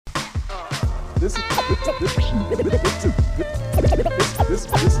This is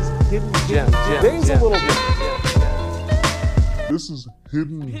hidden gem. Name's a little bit. This is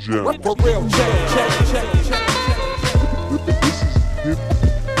hidden gem. For real, check.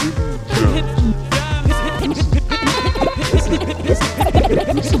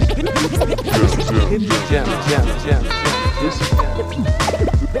 This is hidden gem. Gem. This is hidden gem.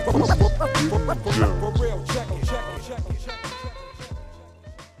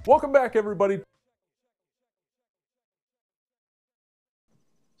 Welcome back, everybody.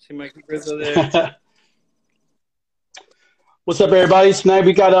 See Mikey Rizzo there. What's up, everybody? Tonight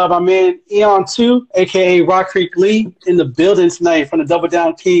we got my man Eon 2, aka Rock Creek Lee, in the building tonight from the Double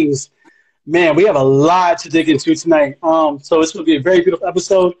Down Kings. Man, we have a lot to dig into tonight. So it's going to be a very beautiful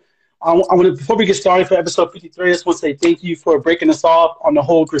episode. I want to, before we get started for episode 53, I just want to say thank you for breaking us off on the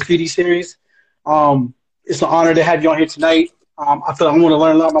whole graffiti series. It's an honor to have you on here tonight. I feel like I want to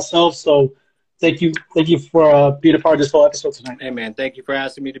learn a lot myself, so thank you for being a part of this whole episode tonight. Hey, man, thank you for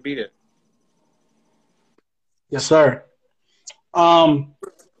asking me to be there. Yes, sir. Yeah,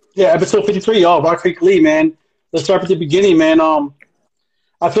 episode 53, y'all. Rock Creek Lee, man. Let's start at the beginning, man.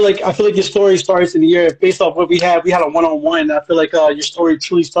 I feel like your story starts in the year based off what we had. We had a one-on-one. I feel like your story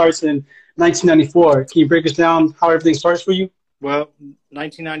truly starts in 1994. Can you break us down how everything starts for you? Well,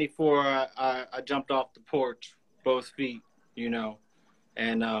 1994, I jumped off the porch, both feet,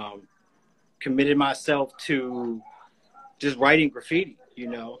 and committed myself to just writing graffiti,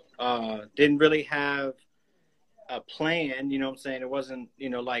 Didn't really have a plan, what I'm saying? It wasn't,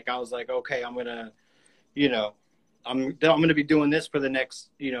 like I was like, okay, I'm going to, I'm going to be doing this for the next,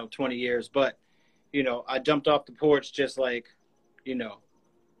 20 years. But, I jumped off the porch just like,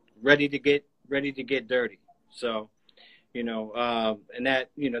 ready to get dirty. So, and that,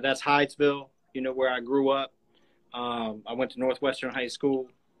 that's Hydesville, where I grew up. I went to Northwestern High School.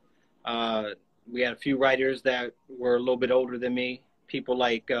 We had a few writers that were a little bit older than me, people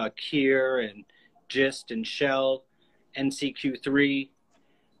like Kier and Gist and Shell, NCQ3.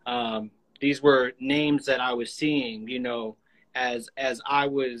 These were names that I was seeing, as I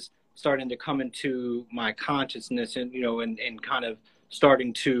was starting to come into my consciousness and, and kind of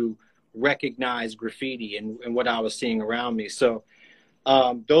starting to recognize graffiti and what I was seeing around me. So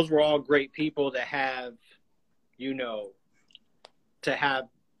those were all great people to have,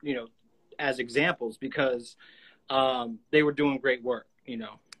 as examples because they were doing great work,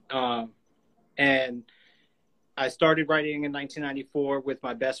 and I started writing in 1994 with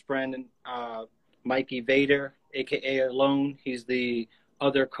my best friend, Mikey Vader, a.k.a. Alone. He's the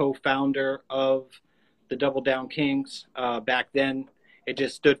other co-founder of the Double Down Kings. Back then, it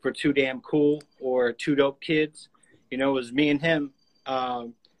just stood for Too Damn Cool or Two Dope Kids. It was me and him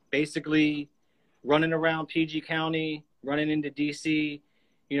basically running around PG County, running into D.C.,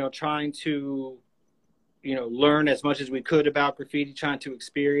 trying to, learn as much as we could about graffiti, trying to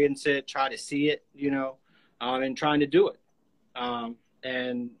experience it, try to see it, and trying to do it.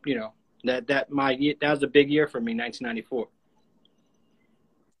 And, that was a big year for me, 1994.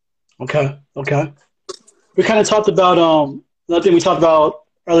 Okay. We kind of talked about, another thing we talked about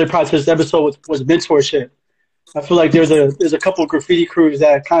earlier part of this episode was mentorship. I feel like there's a couple of graffiti crews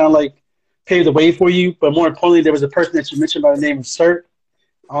that kind of like paved the way for you, but more importantly, there was a person that you mentioned by the name of CERT,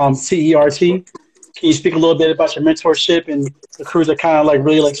 CERT. Can you speak a little bit about your mentorship and the crews that kind of like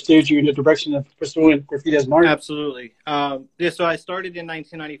really like steered you in the direction of pursuing graffiti as an art? Absolutely. So I started in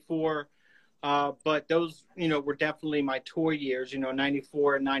 1994, but those, were definitely my tour years,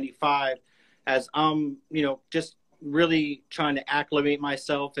 94 and 95, as I'm, just really trying to acclimate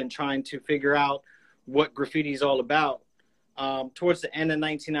myself and trying to figure out what graffiti is all about. Towards the end of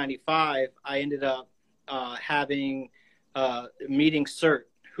 1995, I ended up meeting CERT,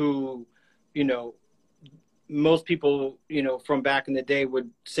 who, most people, from back in the day would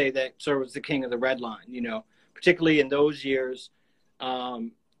say that CERT was the king of the red line, particularly in those years.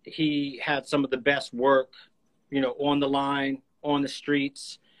 He had some of the best work, on the line, on the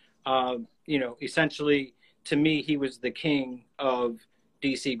streets. Essentially, to me, he was the king of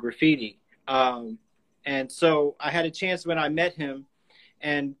DC graffiti. And so I had a chance when I met him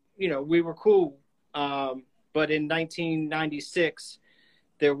and, we were cool. But in 1996,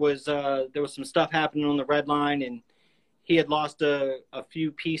 there was some stuff happening on the red line, and he had lost a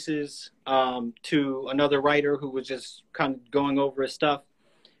few pieces to another writer who was just kind of going over his stuff.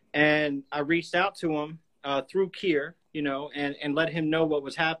 And I reached out to him through Kier, and let him know what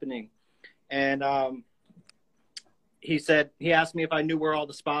was happening. And he asked me if I knew where all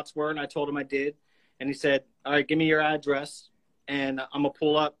the spots were, and I told him I did. And he said, all right, give me your address, and I'm going to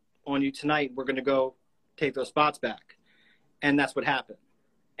pull up on you tonight. We're going to go take those spots back. And that's what happened.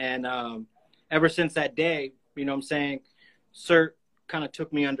 And ever since that day, you know what I'm saying, Sir kind of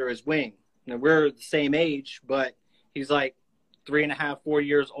took me under his wing. Now, we're the same age, but he's like 3.5, 4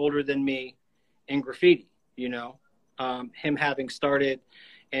 years older than me in graffiti, you know. Him having started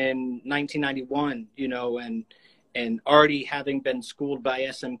in 1991, you know, and already having been schooled by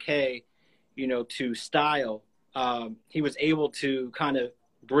SMK, you know, to style, he was able to kind of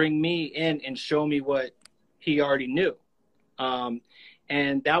bring me in and show me what he already knew.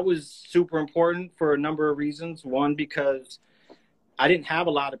 And that was super important for a number of reasons. One, because I didn't have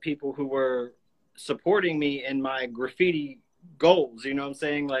a lot of people who were supporting me in my graffiti goals. You know what I'm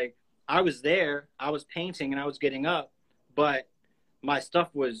saying? Like, I was there, I was painting and I was getting up, but my stuff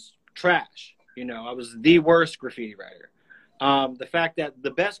was trash. You know, I was the worst graffiti writer. The fact that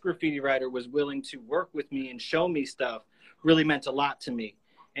the best graffiti writer was willing to work with me and show me stuff really meant a lot to me.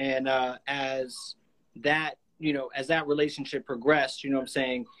 And as that, you know, as that relationship progressed, you know what I'm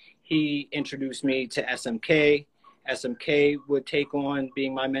saying, he introduced me to SMK. SMK would take on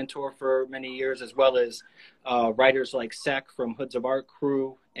being my mentor for many years, as well as writers like Sek from Hoods of Art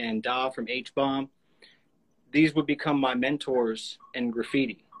Crew and Da from H-Bomb. These would become my mentors in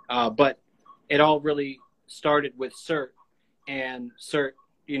graffiti. But it all really started with Cert, and Cert,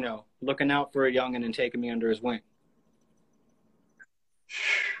 you know, looking out for a youngin' and taking me under his wing.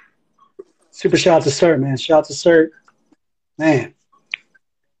 Super shout out to Cert, man. Shout out to Cert. Man.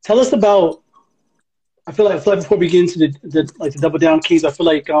 Tell us about, I feel like before we get into the Double Down Kings, I feel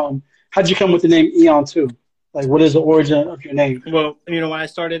like how'd you come with the name Eon too? Like, what is the origin of your name? Well, you know, when I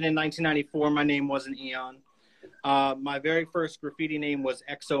started in 1994, my name wasn't Eon. My very first graffiti name was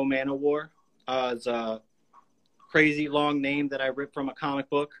Exo Manowar. It's a crazy long name that I ripped from a comic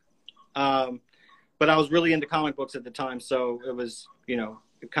book. But I was really into comic books at the time, so it was, you know,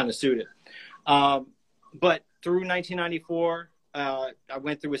 it kind of suited. But through 1994, I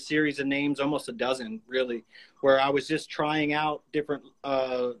went through a series of names, almost a dozen, really, where I was just trying out different,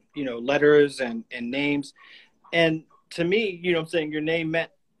 you know, letters and names. And to me, you know what I'm saying, your name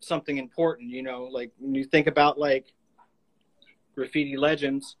meant something important, you know, like when you think about like graffiti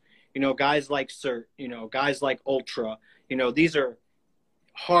legends, you know, guys like Cert, you know, guys like Ultra, you know, these are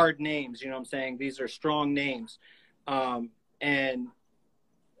hard names, you know what I'm saying? These are strong names. And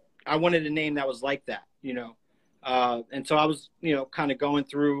I wanted a name that was like that, you know. And so I was, you know, kind of going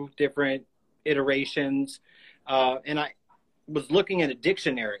through different iterations. And I was looking at a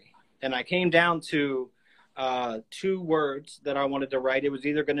dictionary, and I came down to 2 words that I wanted to write. It was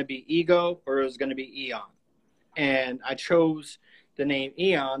either going to be ego or it was going to be Eon. And I chose the name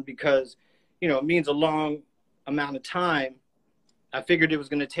Eon because, you know, it means a long amount of time. I figured it was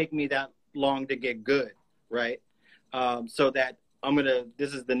going to take me that long to get good, right? So that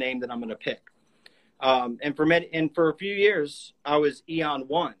this is the name that I'm going to pick. And for a few years, I was Eon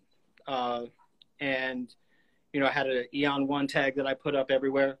 1. And, you know, I had an Eon 1 tag that I put up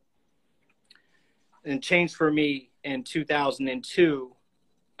everywhere. And changed for me in 2002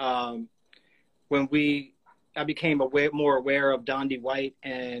 when I became more aware of Dondi White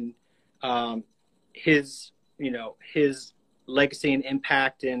and his, you know, his legacy and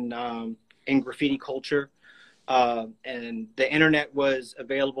impact in graffiti culture. And the internet was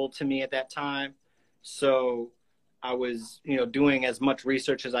available to me at that time. So I was, you know, doing as much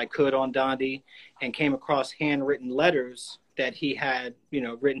research as I could on Dondi and came across handwritten letters that he had, you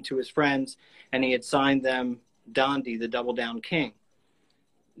know, written to his friends, and he had signed them Dondi, the Double Down King.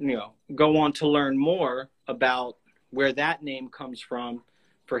 You know, go on to learn more about where that name comes from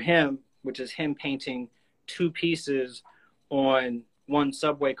for him, which is him painting 2 pieces on one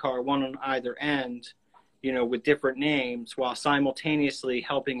subway car, one on either end, you know, with different names, while simultaneously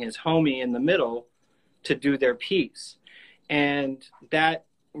helping his homie in the middle to do their piece. And that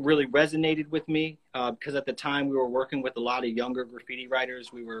really resonated with me because at the time we were working with a lot of younger graffiti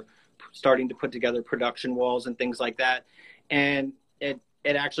writers. We were starting to put together production walls and things like that. And it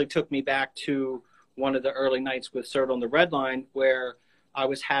actually took me back to one of the early nights with Cert on the Red Line, where I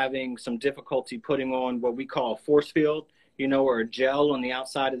was having some difficulty putting on what we call a force field, you know, or a gel on the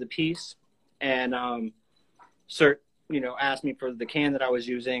outside of the piece. And Cert, you know, asked me for the can that I was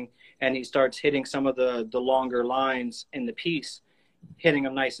using, and he starts hitting some of the longer lines in the piece, hitting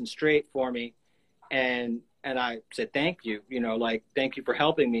them nice and straight for me. And I said, thank you, you know, like, thank you for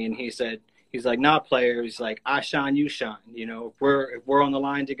helping me. And he's like, nah, player. He's like, I shine, you shine. You know, if we're on the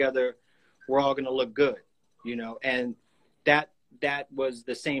line together, we're all going to look good, you know. And that was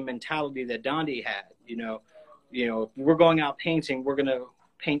the same mentality that Dondi had, you know, if we're going out painting, we're going to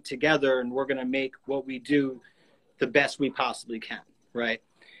paint together, and we're going to make what we do the best we possibly can. Right.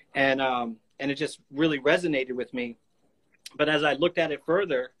 And it just really resonated with me. But as I looked at it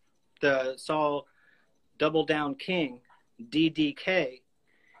further, saw Double Down King, DDK,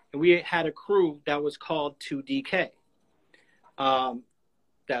 and we had a crew that was called 2DK.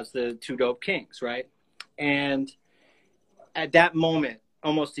 That's the Two Dope Kings, right? And at that moment,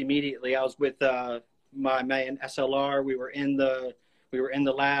 almost immediately, I was with my man SLR. We were in the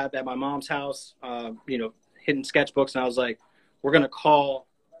lab at my mom's house, hitting sketchbooks, and I was like, we're gonna call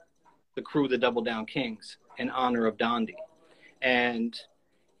the crew the Double Down Kings in honor of Dondi. And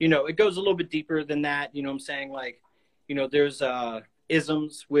it goes a little bit deeper than that. You know what I'm saying? Like, there's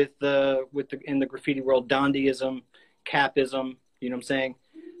isms in the graffiti world, Dondiism, Capism. You know what I'm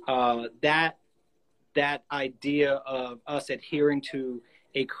saying? That idea of us adhering to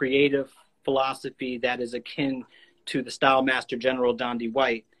a creative philosophy that is akin to the style master general Dondi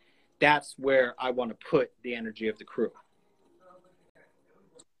White, that's where I want to put the energy of the crew.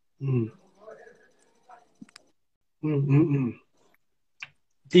 Mm. Mm-mm-mm.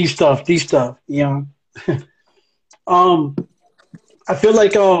 Deep stuff. Yeah. I feel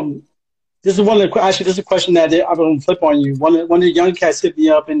like this is this is a question that I'm going to flip on you. One of the young cats hit me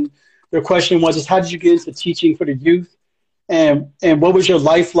up, and their question was, how did you get into teaching for the youth, and what was your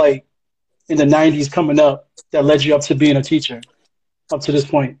life like in the '90s coming up that led you up to being a teacher up to this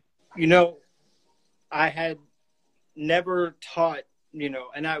point? I had never taught, and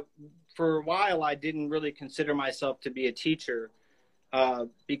for a while I didn't really consider myself to be a teacher,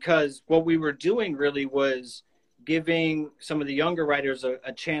 because what we were doing really was giving some of the younger writers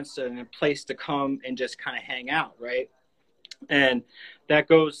a chance and a place to come and just kind of hang out, right? And that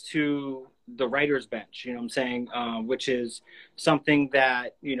goes to the writer's bench, you know what I'm saying, which is something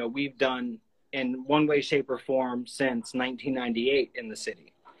that, we've done in one way, shape, or form since 1998 in the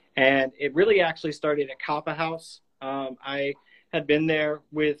city. And it really actually started at Kaffa House. I had been there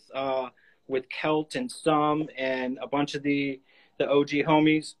with Kelt and Sum and a bunch of the OG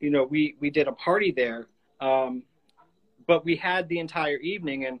homies. We did a party there, but we had the entire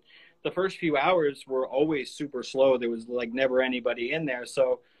evening, and the first few hours were always super slow. There was like never anybody in there.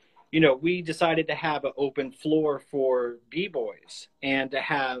 So, we decided to have an open floor for B-boys and to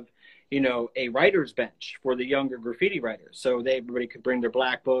have, a writer's bench for the younger graffiti writers. So everybody could bring their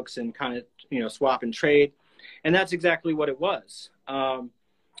black books and kind of, swap and trade. And that's exactly what it was.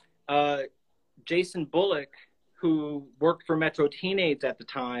 Jason Bullock, who worked for Metro Teenage at the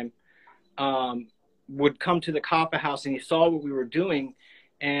time, would come to the Kaffa House, and he saw what we were doing.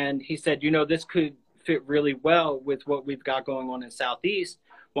 And he said, this could fit really well with what we've got going on in Southeast.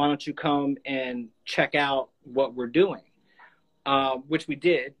 Why don't you come and check out what we're doing? Which we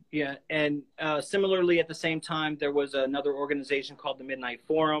did. Yeah. And similarly, at the same time, there was another organization called the Midnight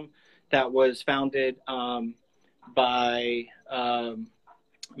Forum that was founded by,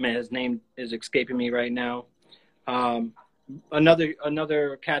 his name is escaping me right now.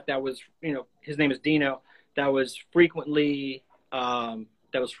 Another cat that was, his name is Dino, that was frequently coming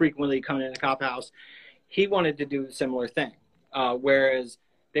in the Kaffa House. He wanted to do a similar thing, whereas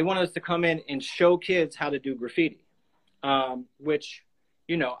they wanted us to come in and show kids how to do graffiti, which,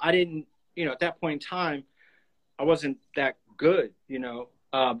 I didn't, at that point in time, I wasn't that good,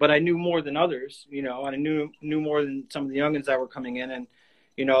 but I knew more than others, and I knew more than some of the youngins that were coming in, and,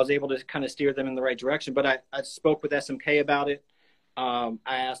 I was able to kind of steer them in the right direction. But I spoke with SMK about it. I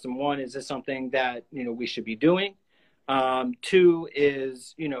asked them, one, is this something that, we should be doing? Two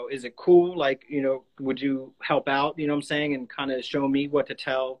is, is it cool? Like, would you help out, what I'm saying, and kind of show me what to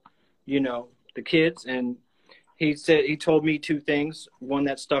tell, the kids? And he told me two things, one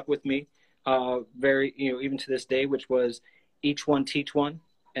that stuck with me, very, even to this day, which was each one teach one.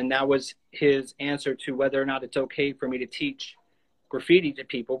 And that was his answer to whether or not it's okay for me to teach graffiti to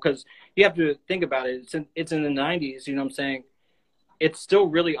people. Because you have to think about it. It's in the 90s, what I'm saying. It's still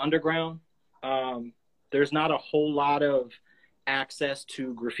really underground. There's not a whole lot of access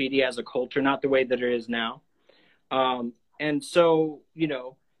to graffiti as a culture, not the way that it is now. And so,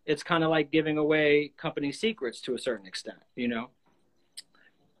 it's kind of like giving away company secrets to a certain extent,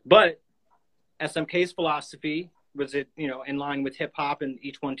 But SMK's philosophy was in line with hip hop and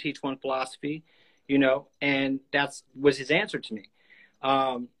each one teach one philosophy, and was his answer to me.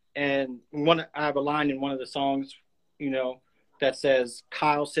 And I have a line in one of the songs, that says,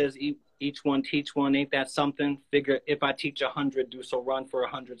 Kyle says, each one teach one, ain't that something? Figure if I teach 100, do so run for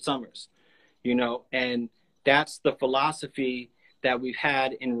 100 summers, and that's the philosophy that we've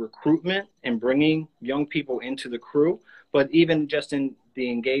had in recruitment and bringing young people into the crew, but even just in the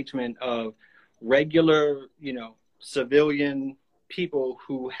engagement of regular, civilian people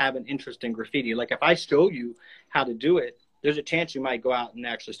who have an interest in graffiti. Like if I show you how to do it, there's a chance you might go out and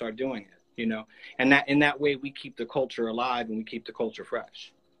actually start doing it, and that in that way we keep the culture alive and we keep the culture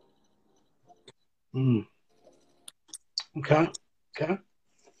fresh. Mm, okay. Okay.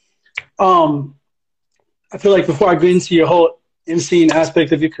 Um, I feel like before I get into your whole MCing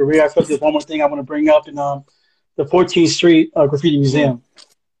aspect of your career, I feel like there's one more thing I want to bring up in the 14th Street Graffiti Museum.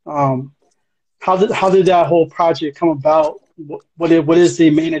 Um, how did that whole project come about? What is the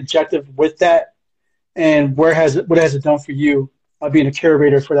main objective with that, and what has it done for you being a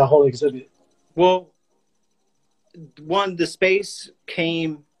curator for that whole exhibit? Well, one, the space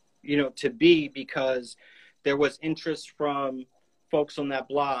came, to be because there was interest from folks on that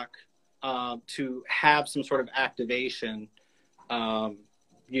block to have some sort of activation, um,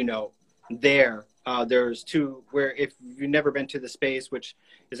 you know, there. There's two where, if you've never been to the space, which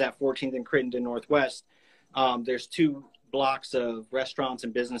is at 14th and Crittenden Northwest, there's two blocks of restaurants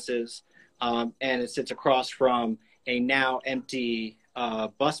and businesses, and it sits across from a now empty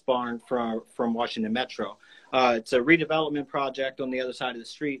bus barn from Washington Metro. It's a redevelopment project on the other side of the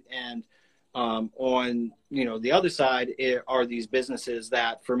street, and on the other side are these businesses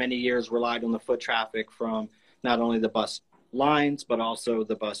that for many years relied on the foot traffic from not only the bus lines but also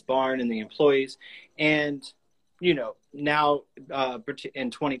the bus barn and the employees. And now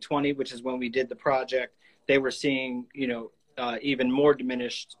in 2020, which is when we did the project, they were seeing even more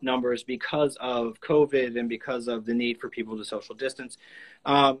diminished numbers because of COVID and because of the need for people to social distance.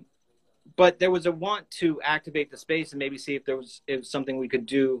 But there was a want to activate the space and maybe see if there was something we could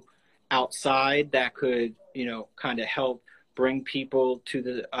do outside that could, kind of help bring people to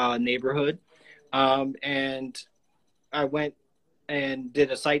the neighborhood. And I went and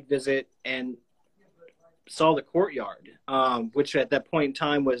did a site visit and saw the courtyard, which at that point in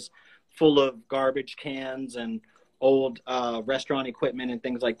time was full of garbage cans and old restaurant equipment and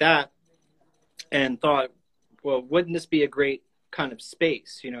things like that. And thought, well, wouldn't this be a great kind of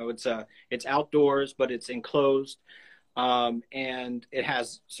space? It's outdoors, but it's enclosed, and it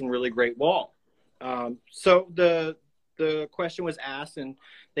has some really great wall. So the question was asked, and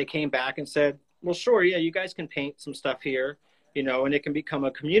they came back and said, well, sure, yeah, you guys can paint some stuff here, and it can become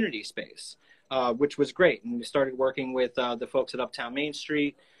a community space, which was great. And we started working with the folks at Uptown Main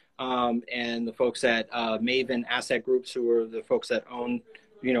Street, and the folks at Maven Asset Groups, who are the folks that own,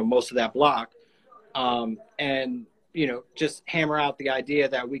 most of that block. And, just hammer out the idea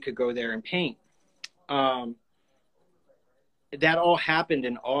that we could go there and paint. That all happened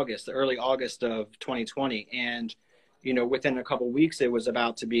in August, early August of 2020. And, within a couple of weeks, it was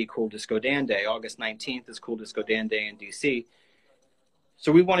about to be Cool Disco Dan Day. August 19th is Cool Disco Dan Day in DC.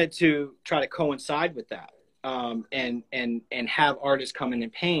 So we wanted to try to coincide with that, and have artists come in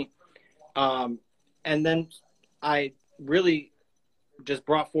and paint. And then I really just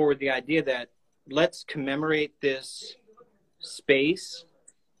brought forward the idea that let's commemorate this space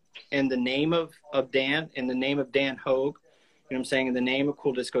in the name of Dan, in the name of Dan Hogue, I'm saying, in the name of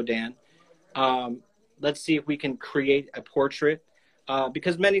Cool Disco Dan. Let's see if we can create a portrait,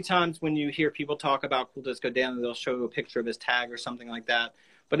 because many times when you hear people talk about Cool Disco Dan, they'll show you a picture of his tag or something like that.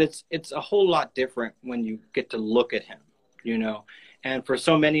 But it's a whole lot different when you get to look at him, And for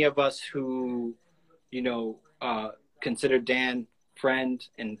so many of us who, consider Dan friend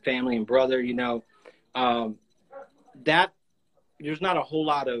and family and brother, that there's not a whole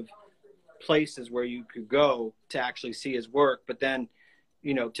lot of places where you could go to actually see his work. But then,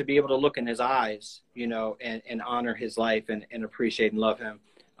 to be able to look in his eyes, and honor his life and appreciate and love him,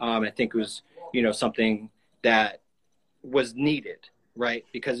 I think was, something that was needed, right?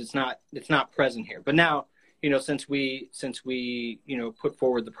 Because it's not present here. But now, since we put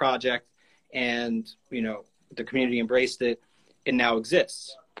forward the project and, the community embraced it, it now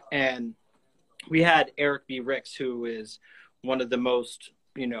exists. And we had Eric B. Ricks, who is one of the most,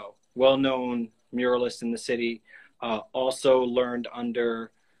 well-known muralists in the city, also learned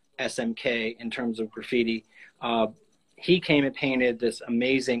under SMK in terms of graffiti. He came and painted this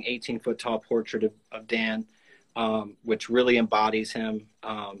amazing 18-foot tall portrait of Dan, which really embodies him.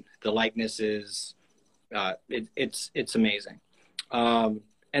 The likeness is, it's amazing. And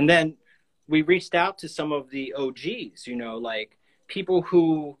then we reached out to some of the OGs, like people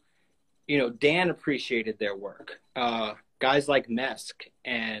who, Dan appreciated their work. Guys like Mesk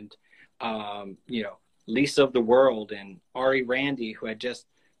and, Lisa of the World and Ari Randy, who had just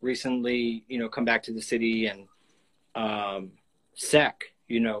recently, come back to the city, and Sec,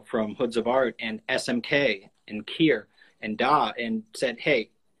 from Hoods of Art, and SMK and Kier and Da, and said, hey,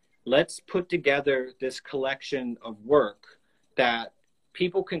 let's put together this collection of work that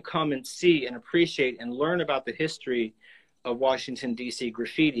people can come and see and appreciate and learn about the history of Washington, D.C.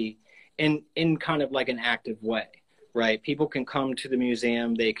 graffiti in kind of like an active way, right? People can come to the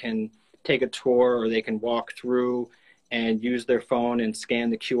museum, they can take a tour, or they can walk through and use their phone and scan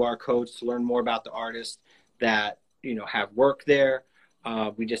the QR codes to learn more about the artists that, you know, have work there.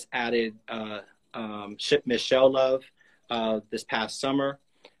 We just added Michelle Love this past summer.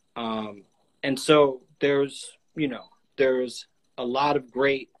 And so there's, you know, there's a lot of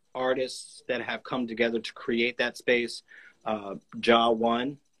great artists that have come together to create that space.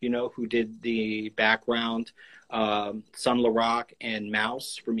 One, you know, who did the background, Sun LaRock and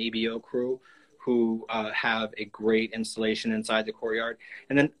Mouse from EBO Crew, who have a great installation inside the courtyard.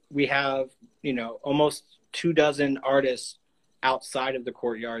 And then we have, you know, almost 24 artists outside of the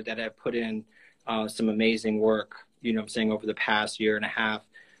courtyard that have put in some amazing work, you know what I'm saying, over the past year and a half,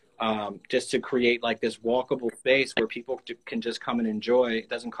 just to create like this walkable space where people can just come and enjoy. It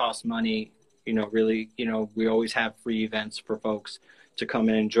doesn't cost money, you know, really, you know, we always have free events for folks to come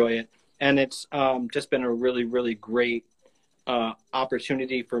and enjoy it. And it's just been a really, really great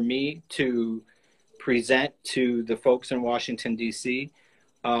opportunity for me to present to the folks in Washington, D.C.,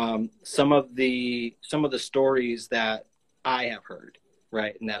 some of the stories that I have heard,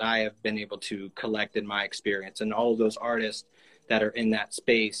 right, and that I have been able to collect in my experience. And all of those artists that are in that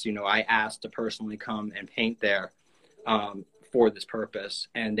space, you know, I asked to personally come and paint there for this purpose,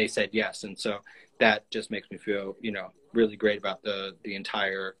 and they said yes. And so that just makes me feel, you know, really great about the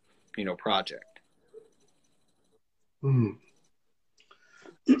entire, you know, project. Mm.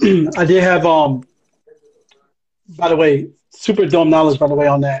 I did have, by the way, super dumb knowledge, by the way,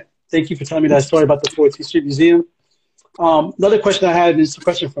 on that. Thank you for telling me that story about the 14th Street Museum. Another question I had is a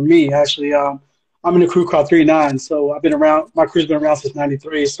question for me, actually. I'm in the crew called 39, so I've been around, my crew's been around since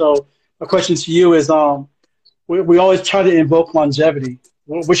 93. So my question to you is, we always try to invoke longevity.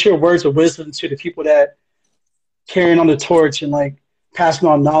 What's your words of wisdom to the people that carrying on the torch and like passing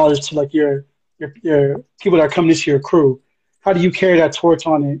on knowledge to like your people that are coming into your crew? How do you carry that torch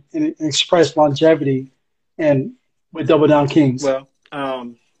on and express longevity and with Double Down Kings? Well,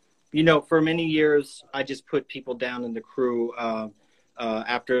 you know, for many years, I just put people down in the crew.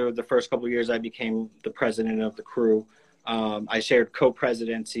 After the first couple of years, I became the president of the crew. I shared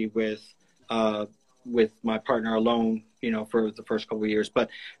co-presidency with my partner alone, you know, for the first couple of years. But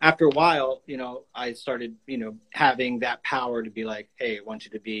after a while, you know, I started, you know, having that power to be like, hey, I want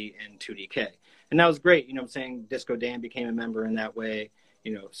you to be in 2DK. And that was great. You know what I'm saying? Disco Dan became a member in that way.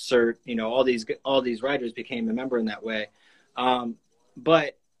 You know, Cert, you know, all these writers became a member in that way.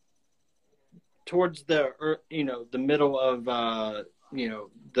 But towards the, you know, the middle of, you know,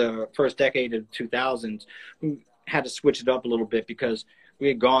 the first decade of 2000s, we had to switch it up a little bit because we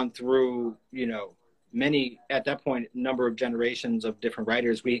had gone through, you know, many, at that point, number of generations of different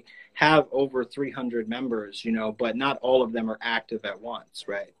writers. We have over 300 members, you know, but not all of them are active at once,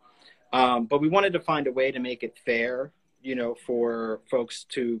 right? But we wanted to find a way to make it fair, you know, for folks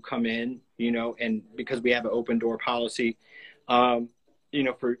to come in, you know, and because we have an open door policy, you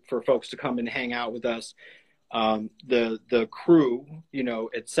know, for folks to come and hang out with us. The crew, you know,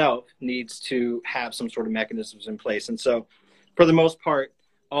 itself needs to have some sort of mechanisms in place. And so for the most part,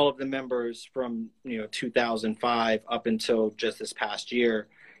 all of the members from, you know, 2005 up until just this past year,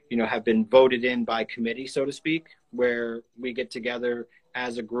 you know, have been voted in by committee, so to speak, where we get together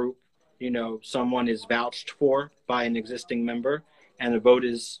as a group. You know, someone is vouched for by an existing member, and a vote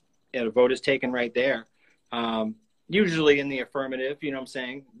is taken right there. Usually in the affirmative, you know what I'm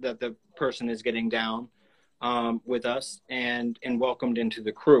saying, that the person is getting down with us and welcomed into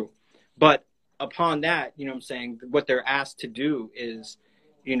the crew. But upon that, you know what I'm saying, what they're asked to do is,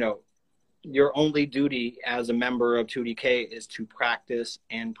 you know, your only duty as a member of 2DK is to practice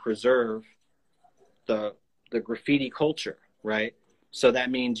and preserve the graffiti culture, right? So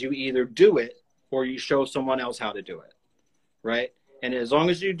that means you either do it or you show someone else how to do it, right? And as long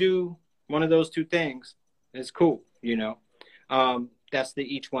as you do one of those two things, it's cool, you know. That's the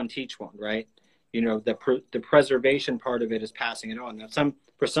each one teach one, right? You know, the preservation part of it is passing it on. Now,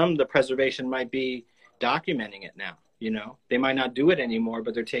 for some, the preservation might be documenting it now, you know. They might not do it anymore,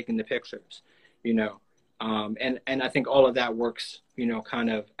 but they're taking the pictures, you know. And I think all of that works, you know, kind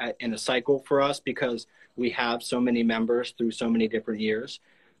of in a cycle for us because we have so many members through so many different years,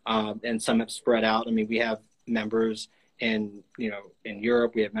 and some have spread out. I mean, we have members in, you know, in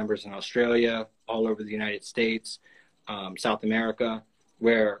Europe, we have members in Australia, all over the United States, South America,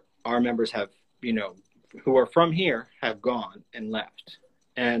 where our members have, you know, who are from here have gone and left.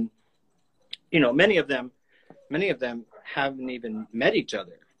 And, you know, many of them haven't even met each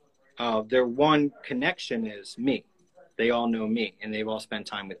other. Their one connection is me. They all know me and they've all spent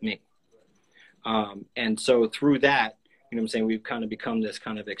time with me. And so through that, you know what I'm saying, we've kind of become this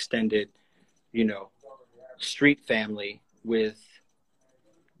kind of extended, you know, street family with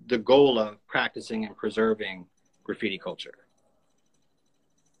the goal of practicing and preserving graffiti culture.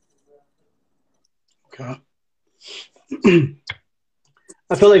 Okay.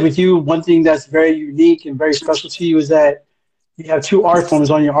 I feel like with you, one thing that's very unique and very special to you is that you have two art forms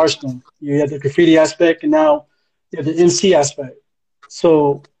on your arsenal. You have the graffiti aspect, and now you have the MC aspect.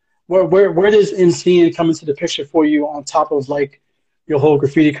 So, where does MCing come into the picture for you on top of like your whole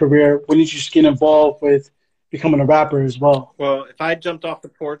graffiti career? When did you just get involved with becoming a rapper as well? Well, if I jumped off the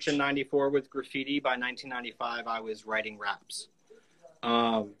porch in '94 with graffiti, by 1995 I was writing raps.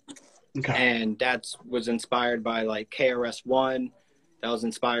 Um, Okay. and that was inspired by like KRS-One. That was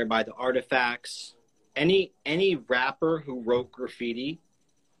inspired by the Artifacts. Any rapper who wrote graffiti,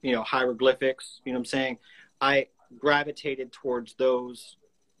 you know, hieroglyphics, you know what I'm saying? I gravitated towards those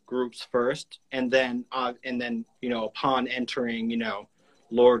groups first, and then you know, upon entering, you know,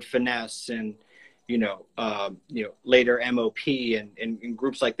 Lord Finesse and you know, later MOP and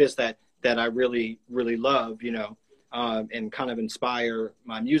groups like this that I really love, you know, and kind of inspire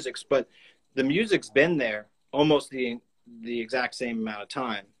my musics. But the music's been there almost the exact same amount of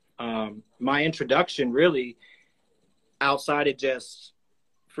time. My introduction really, outside of just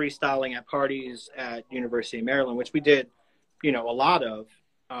freestyling at parties at University of Maryland, which we did, you know, a lot of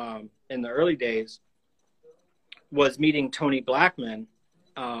in the early days, was meeting Tony Blackman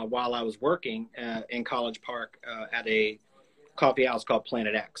while I was working in College Park at a coffee house called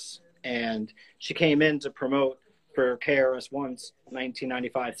Planet X. And she came in to promote for KRS-One's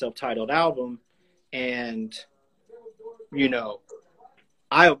 1995 self-titled album. And, you know,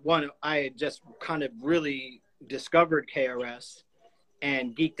 I had just kind of really discovered KRS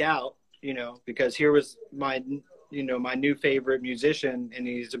and geeked out, you know, because here was my new favorite musician, and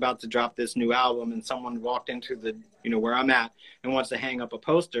he's about to drop this new album, and someone walked into the, you know, where I'm at and wants to hang up a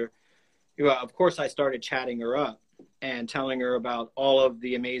poster. You know, of course I started chatting her up and telling her about all of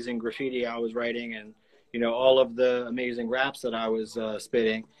the amazing graffiti I was writing and, you know, all of the amazing raps that I was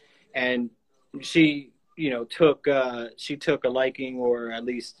spitting. And she, you know, took a liking, or at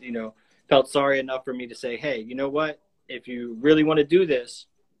least, you know, felt sorry enough for me to say, hey, you know what? If you really want to do this,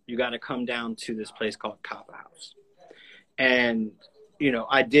 you got to come down to this place called Kaffa House. And, you know,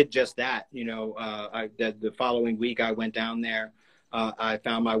 I did just that. You know, the following week I went down there. I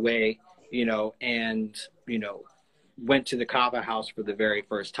found my way, you know, and, you know, went to the Kaffa House for the very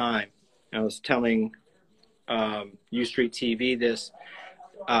first time. I was telling U Street TV this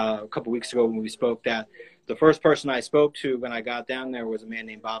a couple weeks ago when we spoke, that the first person I spoke to when I got down there was a man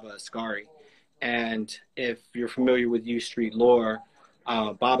named Baba Asghari. And if you're familiar with U Street lore,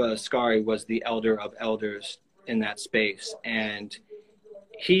 Baba Asghari was the elder of elders in that space. And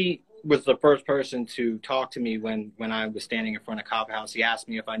he was the first person to talk to me when I was standing in front of Kaffa House. He asked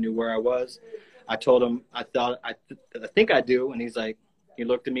me if I knew where I was. I told him, I think I do. And he's like, he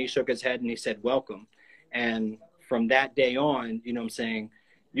looked at me, shook his head, and he said, welcome. And from that day on, you know what I'm saying,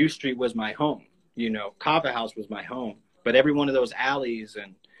 U Street was my home. You know, Kaffa House was my home. But every one of those alleys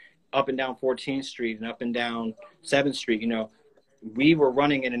and up and down 14th Street and up and down 7th Street, you know, we were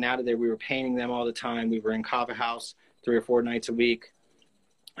running in and out of there. We were painting them all the time. We were in Kaffa House 3 or 4 nights a week.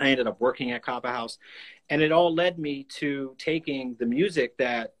 I ended up working at Kaffa House. And it all led me to taking the music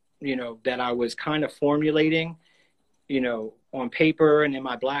that, you know, that I was kind of formulating, you know, on paper and in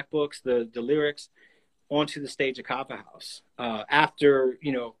my black books, the lyrics, onto the stage at Kaffa House. After,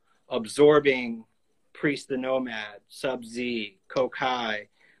 you know, absorbing Priest the Nomad, Sub-Z, Kokai,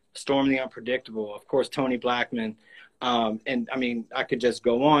 Storm the Unpredictable, of course, Tony Blackman. And I mean, I could just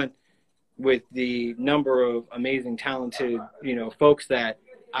go on with the number of amazing, talented, you know, folks that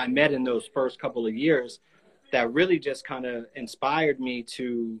I met in those first couple of years that really just kind of inspired me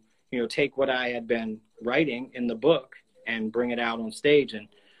to, you know, take what I had been writing in the book and bring it out on stage. And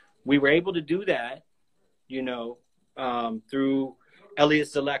we were able to do that, you know, through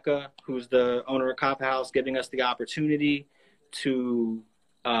Elias Zaleka, who's the owner of Kaffa House, giving us the opportunity to,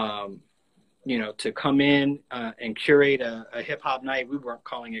 you know, to come in and curate a hip hop night. We weren't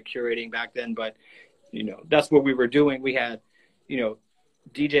calling it curating back then, but, you know, that's what we were doing. We had, you know,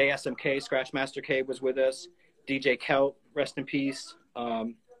 DJ SMK, Scratch Master K was with us, DJ Kelt, rest in peace,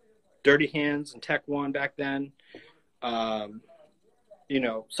 Dirty Hands and Tech One back then. You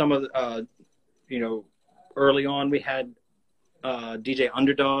know, some of the, you know, early on we had DJ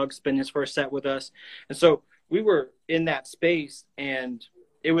Underdog spin his first set with us. And so we were in that space, and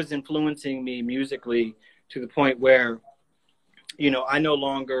it was influencing me musically to the point where, you know, I no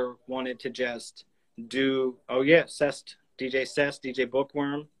longer wanted to just do, oh yeah, Cest, DJ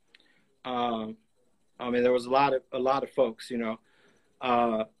Bookworm. I mean, there was a lot of folks, you know,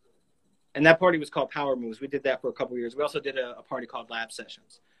 and that party was called Power Moves. We did that for a couple of years. We also did a party called Lab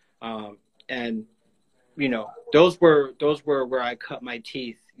Sessions. And you know, those were where I cut my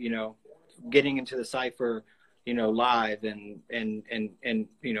teeth, you know, getting into the cipher, you know, live and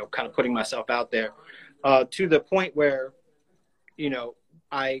you know, kind of putting myself out there, to the point where, you know,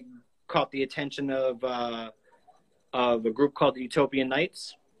 I caught the attention of a group called the Utopian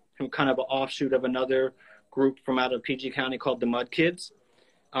Knights, who kind of an offshoot of another group from out of PG County called the Mud Kids.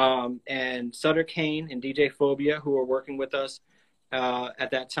 And Sutter Kane and DJ Phobia, who were working with us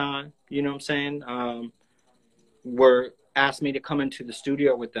at that time, you know what I'm saying, were asked me to come into the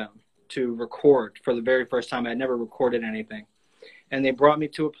studio with them to record for the very first time. I'd never recorded anything. And they brought me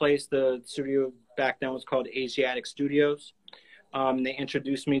to a place, the studio back then was called Asiatic Studios. They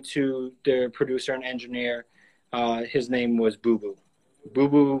introduced me to their producer and engineer. His name was Boo Boo. Boo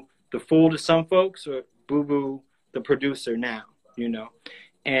Boo, the fool to some folks, or Boo Boo, the producer now, you know.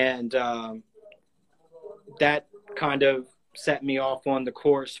 And that kind of set me off on the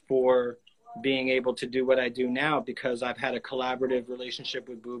course for being able to do what I do now, because I've had a collaborative relationship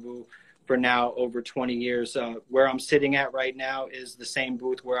with Boo Boo for now over 20 years. Where I'm sitting at right now is the same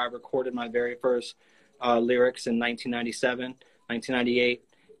booth where I recorded my very first lyrics in 1997, 1998.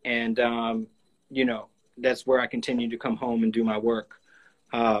 And, you know, that's where I continue to come home and do my work.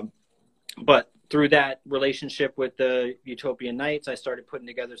 But through that relationship with the Utopian Knights, I started putting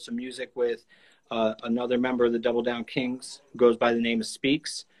together some music with another member of the Double Down Kings, who goes by the name of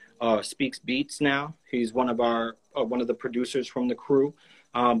Speaks. Speaks Beats now. He's one of the producers from the crew.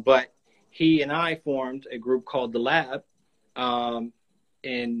 But he and I formed a group called The Lab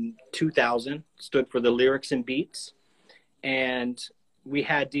in 2000, stood for the Lyrics and Beats. And we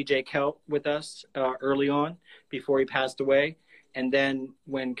had DJ Kelp with us early on before he passed away. And then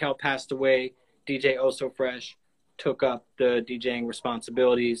when Kelp passed away, DJ Oso Fresh took up the DJing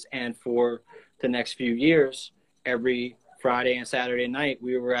responsibilities. And for the next few years, every Friday and Saturday night,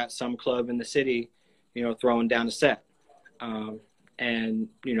 we were at some club in the city, you know, throwing down a set. And,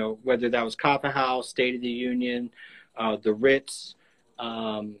 you know, whether that was Kaffa House, State of the Union, the Ritz,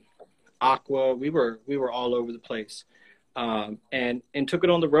 Aqua, we were all over the place. And took it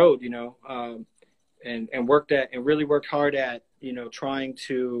on the road, you know, and really worked hard at, you know, trying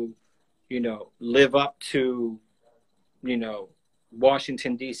to, you know, live up to, you know,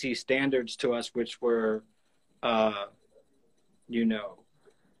 Washington, D.C. standards to us, which were, you know,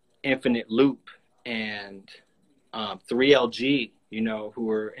 Infinite Loop and 3LG, you know, who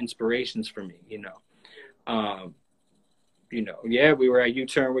were inspirations for me, you know. You know, yeah, we were at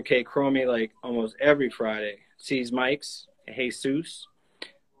U-Turn with K Chromie like almost every Friday. C's Mike's, Jesus.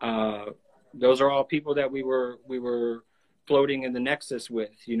 Those are all people that we were floating in the Nexus with,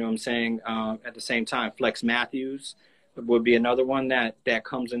 you know what I'm saying, at the same time. Flex Matthews would be another one that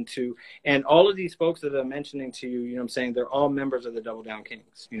comes into, and all of these folks that I'm mentioning to you, you know what I'm saying, they're all members of the Double Down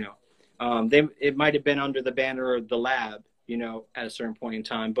Kings, you know. It might have been under the banner of the Lab, you know, at a certain point in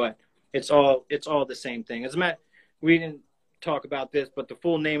time, but it's all the same thing. As a matter, we didn't talk about this, but the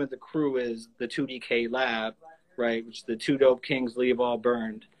full name of the crew is the 2DK Lab, right, which the Two Dope Kings Leave All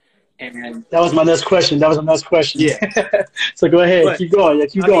Burned. And that was my next question. Yeah. So go ahead, But, keep going. Yeah,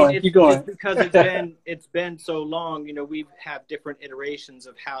 keep going. It's because it's been so long. You know, we have different iterations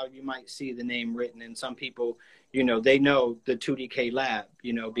of how you might see the name written, and some people, you know, they know the 2DK Lab,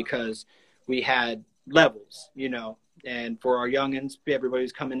 you know, because we had levels, you know, and for our youngins,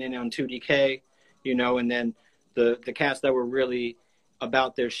 everybody's coming in on 2DK, you know, and then the cats that were really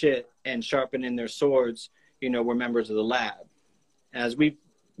about their shit and sharpening their swords, you know, were members of the Lab. As we,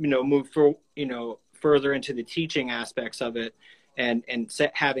 you know, move for, you know, further into the teaching aspects of it and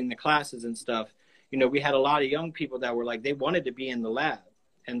having the classes and stuff, you know, we had a lot of young people that were like, they wanted to be in the Lab.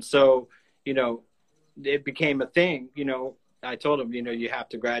 And so, you know, it became a thing. You know, I told them, you know, you have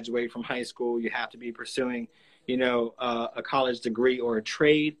to graduate from high school, you have to be pursuing, you know, a college degree or a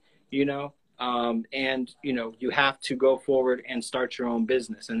trade, you know, and, you know, you have to go forward and start your own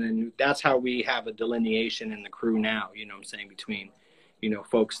business. And then that's how we have a delineation in the crew now, you know what I'm saying, between, you know,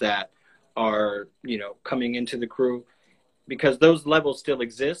 folks that are, you know, coming into the crew, because those levels still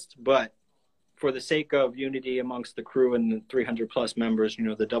exist, but for the sake of unity amongst the crew and the 300 plus members, you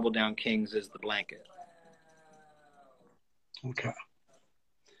know, the Double Down Kings is the blanket. Okay.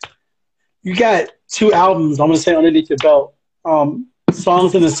 You got 2 albums, I'm going to say, underneath your belt.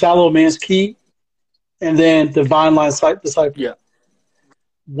 Songs in the Shallow Man's Key, and then Divine Line Disciple. Yeah.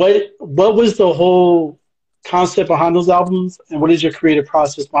 What was the whole concept behind those albums, and what is your creative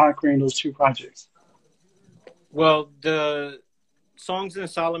process behind creating those 2 projects? Well, the Songs in the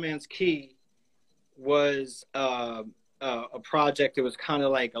Solomon's Key was a project that was kind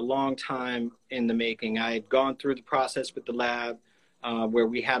of like a long time in the making. I had gone through the process with the Lab, where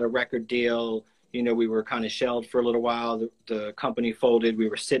we had a record deal, You know, we were kind of shelled for a little while. The company folded. We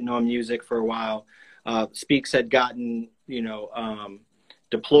were sitting on music for a while. Speaks had gotten, you know,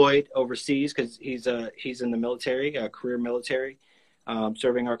 deployed overseas because he's in the military, career military,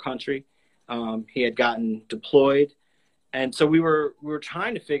 serving our country. He had gotten deployed, and so we were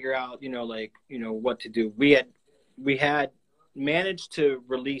trying to figure out, you know, like, you know, what to do. We had managed to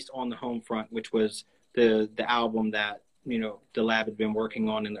release On the Home Front, which was the album that, you know, the lab had been working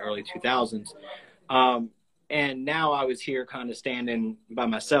on in the early 2000s. And now I was here kind of standing by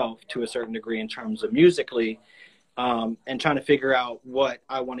myself to a certain degree in terms of musically, and trying to figure out what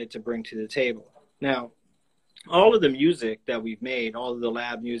I wanted to bring to the table. Now, all of the music that we've made, all of the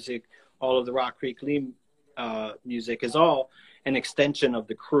lab music, all of the Rock Creek Lee music is all an extension of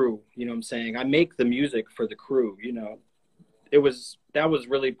the crew. You know what I'm saying? I make the music for the crew, you know. That was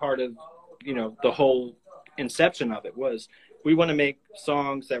really part of, you know, the whole inception of it was we want to make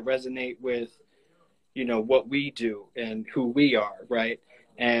songs that resonate with, you know, what we do and who we are, right?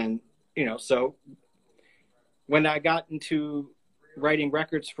 And, you know, so when I got into writing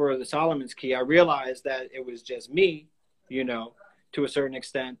records for the Solomon's Key, I realized that it was just me, you know, to a certain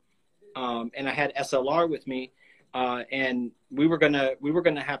extent. And I had SLR with me, and we were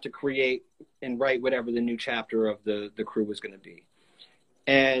gonna have to create and write whatever the new chapter of the crew was gonna be.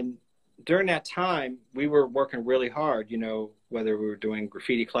 And during that time, we were working really hard, you know, whether we were doing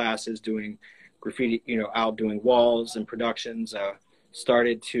graffiti classes, doing graffiti, you know, out doing walls and productions,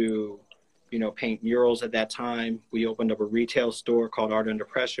 started to, you know, paint murals at that time. We opened up a retail store called Art Under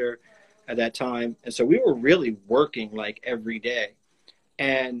Pressure at that time. And so we were really working like every day.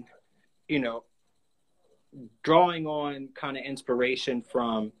 And, you know, drawing on kind of inspiration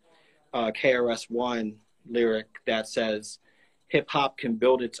from KRS-One lyric that says, hip hop can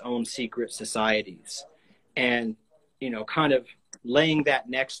build its own secret societies. And, you know, kind of laying that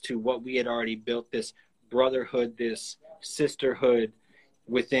next to what we had already built, this brotherhood, this sisterhood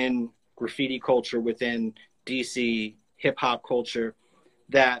within graffiti culture, within DC hip hop culture,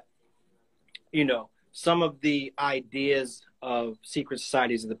 that, you know, some of the ideas of secret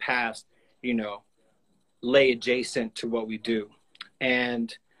societies of the past, you know, lay adjacent to what we do.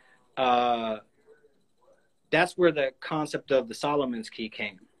 And that's where the concept of the Solomon's Key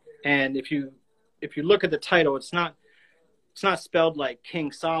came. And if you look at the title, it's not spelled like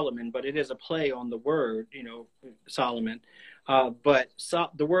King Solomon, but it is a play on the word, you know, Solomon. But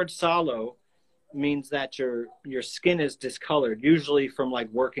the word solo means that your skin is discolored, usually from like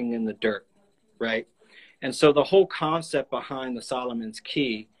working in the dirt, right? And so the whole concept behind the Solomon's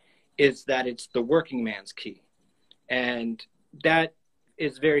Key is that it's the working man's key. And that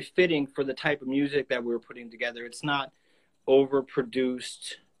is very fitting for the type of music that we're putting together. It's not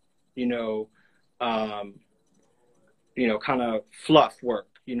overproduced, you know, kind of fluff work.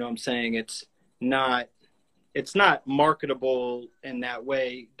 You know what I'm saying? It's not marketable in that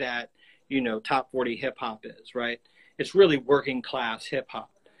way that, you know, top 40 hip hop is, right? It's really working class hip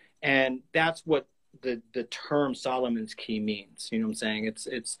hop. And that's what the term Solomon's Key means. You know what I'm saying?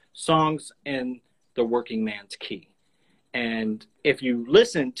 It's songs in the working man's key. And if you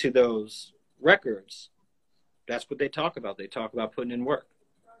listen to those records, that's what they talk about. They talk about putting in work,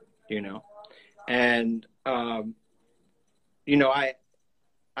 you know? And, you know, I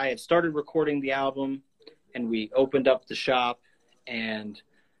had started recording the album, and we opened up the shop, and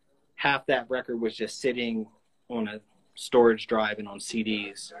half that record was just sitting on a storage drive and on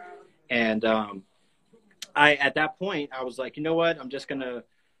CDs. And at that point, I was like, you know what? I'm just going to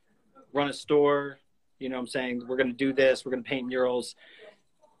run a store. You know what I'm saying? We're going to do this. We're going to paint murals.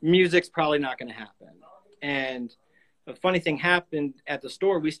 Music's probably not going to happen. And a funny thing happened at the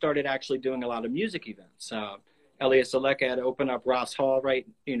store. We started actually doing a lot of music events. Elias Seleka had opened up Ross Hall, right?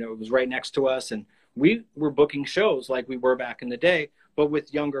 You know, it was right next to us. And we were booking shows like we were back in the day, but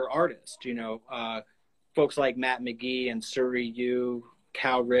with younger artists, you know, folks like Matt McGee and Suri U,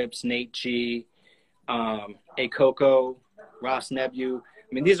 Cal Rips, Nate G, A Coco, Ross Nebu.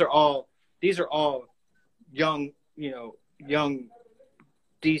 I mean, these are all young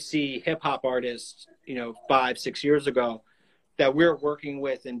DC hip hop artists, you know, 5-6 years ago that we're working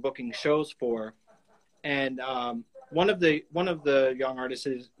with and booking shows for. And one of the young artists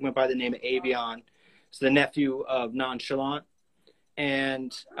went by the name of Avion. It's the nephew of Nonchalant.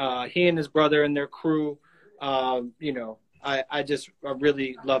 And he and his brother and their crew, you know, I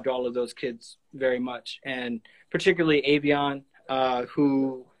really loved all of those kids very much. And particularly Avion,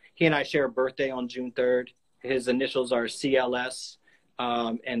 who he and I share a birthday on June 3rd. His initials are CLS,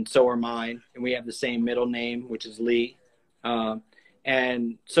 and so are mine. And we have the same middle name, which is Lee.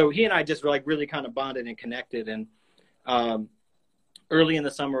 And so he and I just like really kind of bonded and connected. And early in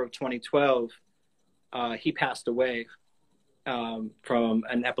the summer of 2012, he passed away from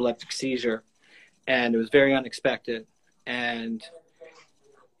an epileptic seizure, and it was very unexpected. And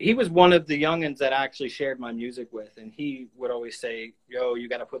he was one of the youngins that I actually shared my music with, and he would always say, "Yo, you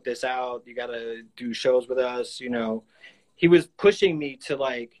got to put this out. You got to do shows with us." You know, he was pushing me to,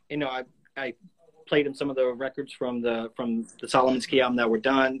 like, you know, I played him some of the records from the Solomon's Key album that were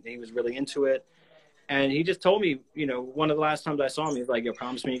done. He was really into it, and he just told me, you know, one of the last times I saw him, he was like, "Yo,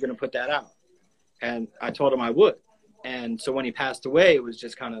 promise me you're gonna put that out," and I told him I would. And so when he passed away, it was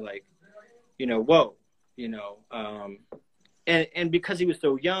just kind of like, you know, whoa, you know. And because he was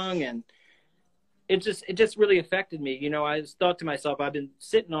so young, and it just really affected me. You know, I just thought to myself, I've been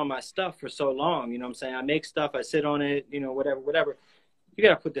sitting on my stuff for so long. You know what I'm saying? I make stuff, I sit on it, you know, whatever. You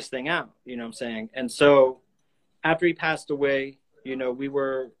got to put this thing out, you know what I'm saying? And so after he passed away, you know, we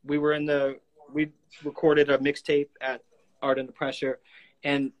recorded a mixtape at Art Under Pressure.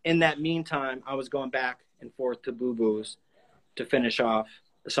 And in that meantime, I was going back and forth to Boo Boo's to finish off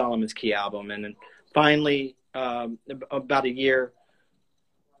the Solomon's Key album. And then finally, about a year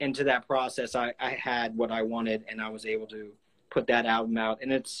into that process, I had what I wanted, and I was able to put that album out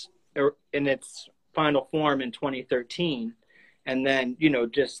in its final form in 2013. And then, you know,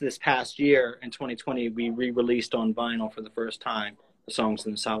 just this past year in 2020, we re-released on vinyl for the first time the songs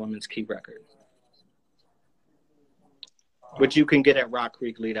in the Solomon's Key record, which you can get at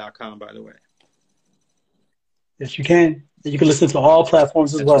rockcreeklee.com, by the way. Yes, you can. And you can listen to all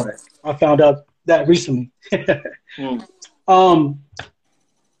platforms as That's well. right. I found out that recently. Mm.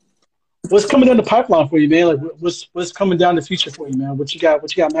 What's coming down the pipeline for you, man? Like, what's coming down the future for you, man? What you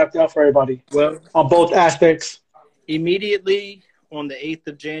got mapped out for everybody Well, on both aspects? immediately on the 8th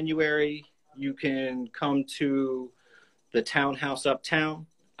of January, you can come to the Townhouse Uptown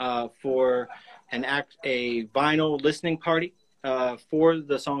for a vinyl listening party for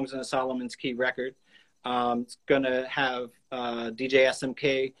the songs in the Solomon's Key record. It's going to have DJ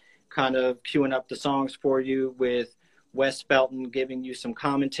SMK kind of queuing up the songs for you, with Wes Felton giving you some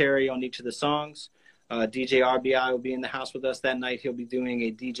commentary on each of the songs. DJ RBI will be in the house with us that night. He'll be doing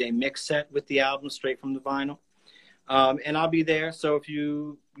a DJ mix set with the album straight from the vinyl. And I'll be there. So if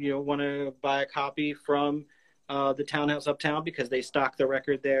you want to buy a copy from the Townhouse Uptown, because they stock the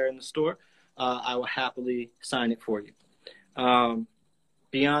record there in the store, I will happily sign it for you.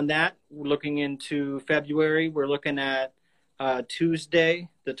 Beyond that, we're looking into February. We're looking at Tuesday,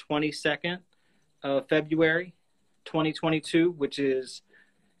 the 22nd of February, 2022, which is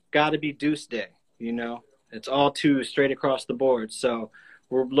got to be Deuce Day. You know, it's all two straight across the board. So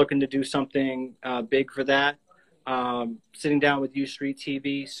we're looking to do something big for that. Sitting down with U Street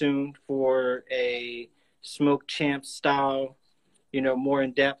TV soon for a Smoke Champs style, you know, more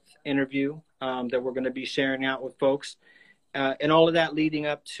in-depth interview that we're going to be sharing out with folks. And all of that leading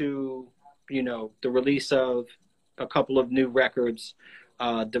up to, you know, the release of a couple of new records,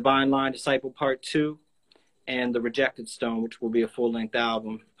 Divine Line Disciple Part 2 and The Rejected Stone, which will be a full-length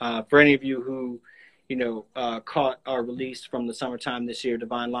album. For any of you who, you know, caught our release from the summertime this year,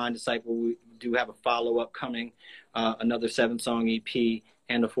 Divine Line Disciple, we do have a follow-up coming, another 7-song EP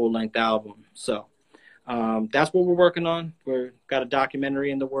and a full-length album. So that's what we're working on. We've got a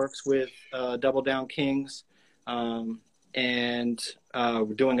documentary in the works with Double Down Kings. And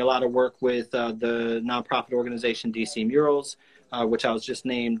we're doing a lot of work with the nonprofit organization DC Murals, which I was just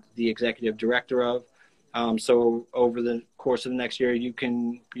named the executive director of. So over the course of the next year, you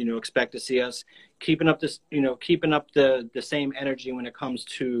can, you know, expect to see us keeping up the same energy when it comes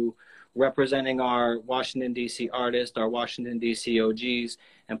to representing our Washington, D.C. artists, our Washington, D.C. OGs,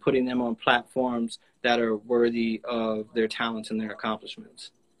 and putting them on platforms that are worthy of their talents and their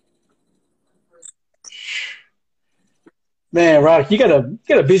accomplishments. Man, Rock, you got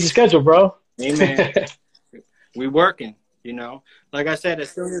a busy schedule, bro. Amen. We working, you know. Like I said,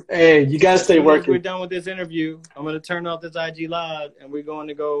 as soon Hey, you gotta stay as working. we're done with this interview, I'm gonna turn off this IG Live, and we're going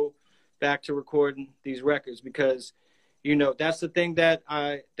to go back to recording these records, because, you know, that's the thing that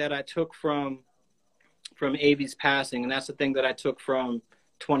I took from Avi's passing, and that's the thing that I took from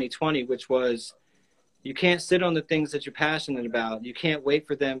 2020, which was, you can't sit on the things that you're passionate about. You can't wait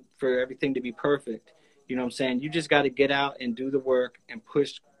for everything to be perfect. You know what I'm saying? You just got to get out and do the work and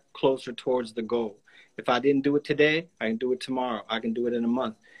push closer towards the goal. If I didn't do it today, I can do it tomorrow. I can do it in a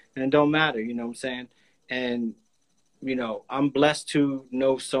month. And it don't matter, you know what I'm saying? And, you know, I'm blessed to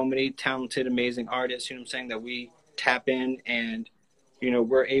know so many talented, amazing artists, you know what I'm saying, that we tap in and, you know,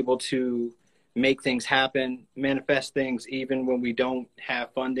 we're able to make things happen, manifest things even when we don't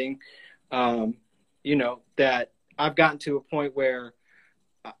have funding. You know, that I've gotten to a point where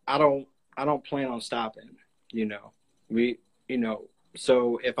I don't plan on stopping, you know.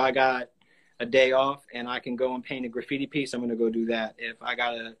 So if I got a day off and I can go and paint a graffiti piece, I'm going to go do that. If I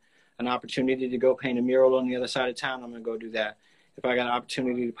got an opportunity to go paint a mural on the other side of town, I'm going to go do that. If I got an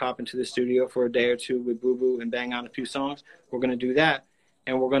opportunity to pop into the studio for a day or two with Boo Boo and bang out a few songs, we're going to do that.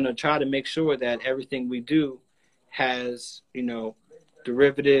 And we're going to try to make sure that everything we do has, you know,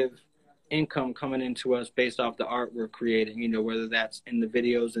 derivative income coming into us based off the art we're creating, you know, whether that's in the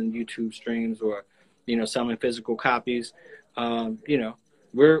videos and YouTube streams or, you know, selling physical copies. You know,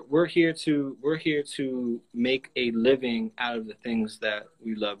 we're here to make a living out of the things that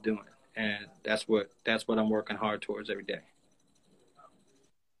we love doing. And that's what I'm working hard towards every day.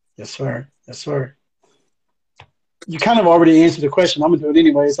 Yes, sir. Yes, sir. You kind of already answered the question. I'm gonna do it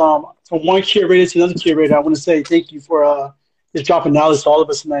anyways. From one curator to another curator, I want to say thank you for just dropping knowledge to all of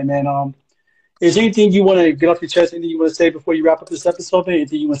us tonight, man. Is there anything you want to get off your chest? Anything you want to say before you wrap up this episode? Man?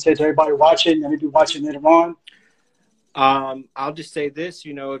 Anything you want to say to everybody watching and maybe watching later on? I'll just say this,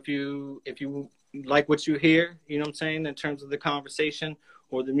 you know, if you like what you hear, you know what I'm saying, in terms of the conversation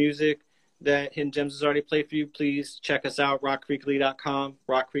or the music that Hidden Gems has already played for you, please check us out, rockcreekly.com,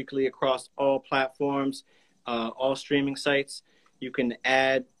 Rock Creekly across all platforms, all streaming sites. You can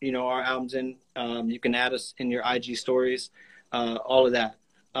add, you know, our albums in. You can add us in your IG stories, all of that.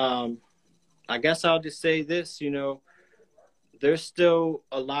 I guess I'll just say this, you know, there's still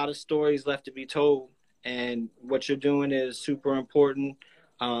a lot of stories left to be told, and what you're doing is super important.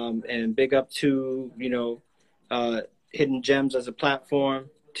 And big up to, you know, Hidden Gems as a platform,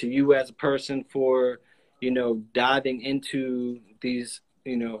 to you as a person for, you know, diving into these,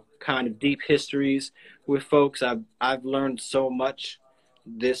 you know, kind of deep histories with folks. I've learned so much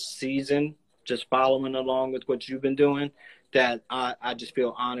this season just following along with what you've been doing, that I just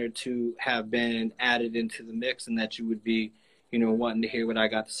feel honored to have been added into the mix, and that you would be, you know, wanting to hear what I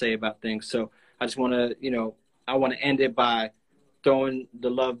got to say about things. So I just want to, you know, I want to end it by throwing the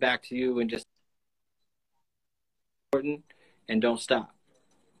love back to you and just important, and don't stop.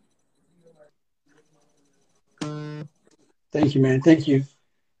 Thank you, man. Thank you.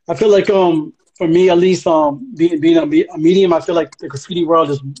 I feel like for me at least being a medium, I feel like the graffiti world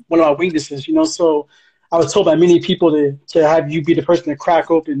is one of my weaknesses, you know. So I was told by many people to have you be the person to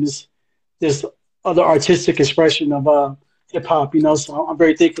crack open this other artistic expression of hip hop, you know. So I'm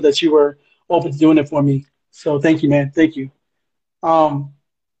very thankful that you were open to doing it for me. So thank you, man. Thank you. Um,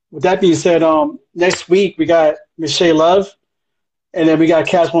 with that being said, next week we got Michelle Love, and then we got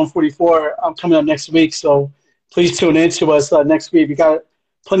Cast 144 coming up next week. So please tune in to us next week. We got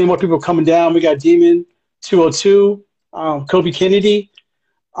plenty more people coming down. We got Demon 202, Kobe Kennedy,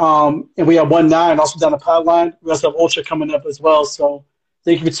 and we have 19 also down the pipeline. We also have Ultra coming up as well. So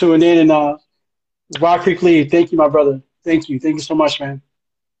thank you for tuning in. And Rock Creek Lee, thank you, my brother. Thank you. Thank you so much, man.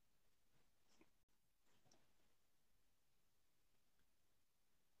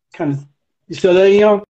 Kind of, you still there, Eon?